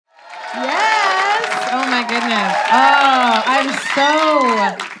goodness. Oh, I'm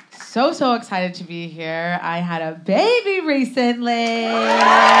so excited to be here. I had a baby recently.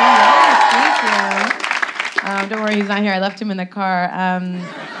 Yes, thank you. Don't worry, he's not here. I left him in the car.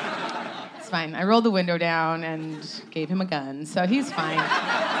 It's fine. I rolled the window down and gave him a gun, so he's fine.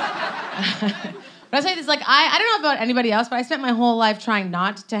 But I'll say this, like, I don't know about anybody else, but I spent my whole life trying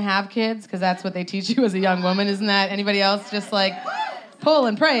not to have kids, because that's what they teach you as a young woman, isn't that? Anybody else just, like, pull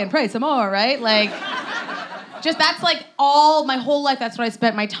and pray some more, right? Like, just that's, like, all, my whole life, that's what I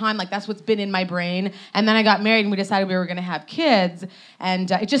spent my time, like, that's what's been in my brain. And then I got married, and we decided we were going to have kids, and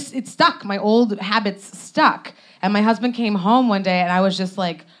it stuck. My old habits stuck. And my husband came home one day, and I was just,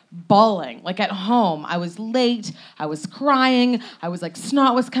 like, bawling, like at home. I was late, I was crying, I was like,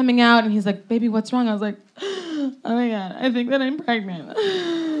 snot was coming out, and he's like, baby, what's wrong? I was like, oh my God, I think that I'm pregnant.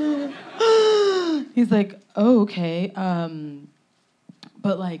 He's like, oh, okay,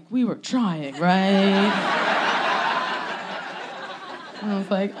 but like, we were trying, right? And I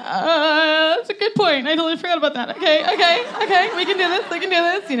was like, that's a good point. I totally forgot about that. Okay, we can do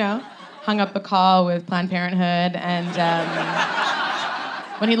this, you know. Hung up the call with Planned Parenthood, and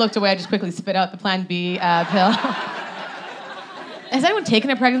when he looked away, I just quickly spit out the Plan B pill. Has anyone taken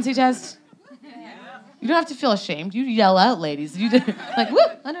a pregnancy test? You don't have to feel ashamed. You yell out, ladies. You like, woo,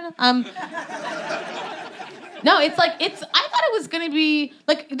 I don't know. No, it's like, I thought it was going to be,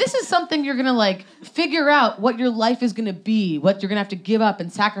 like, this is something you're going to, like, figure out what your life is going to be, what you're going to have to give up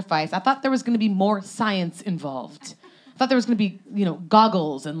and sacrifice. I thought there was going to be more science involved. I thought there was going to be, you know,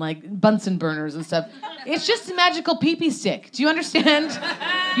 goggles and, like, Bunsen burners and stuff. It's just a magical pee-pee stick. Do you understand?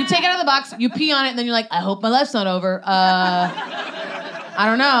 You take it out of the box, you pee on it, and then you're like, I hope my life's not over. I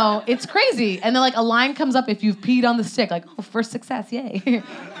don't know. It's crazy. And then, like, a line comes up if you've peed on the stick. Like, oh, first success, yay.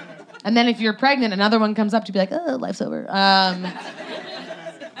 And then if you're pregnant, another one comes up to be like, oh, life's over. But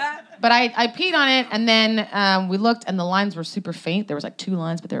I peed on it, and then we looked, and the lines were super faint. There was, like, 2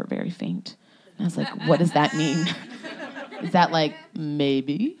 lines, but they were very faint. And I was like, what does that mean? Is that like,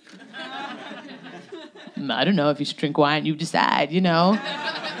 maybe? I don't know. If you should drink wine, you decide, you know?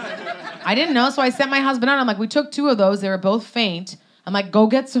 I didn't know, so I sent my husband out. I'm like, we took 2 of those. They were both faint. I'm like, go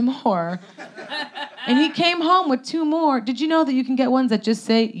get some more. And he came home with 2 more. Did you know that you can get ones that just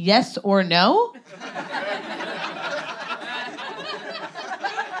say yes or no?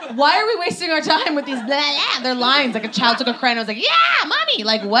 Why are we wasting our time with these blah, blah? They're lines. Like a child took a crayon and I was like, yeah, mommy.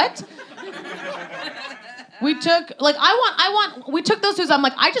 Like, what? We took, like, we took those 2, so I'm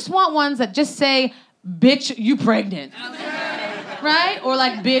like, I just want ones that just say, bitch, you pregnant. Right? Or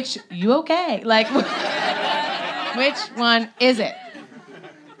like, bitch, you okay? Like, which one is it?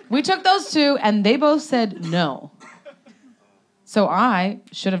 We took those 2, and they both said no. So I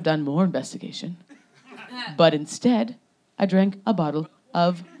should have done more investigation. But instead, I drank a bottle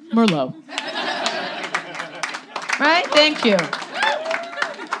of Merlot. Right? Thank you.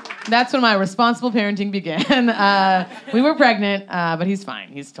 That's when my responsible parenting began. We were pregnant, but he's fine.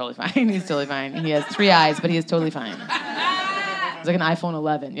 He's totally fine. He's totally fine. He has 3 eyes, but he is totally fine. It's like an iPhone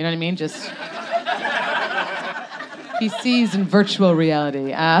 11. You know what I mean? Just he sees in virtual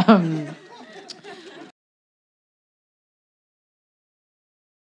reality.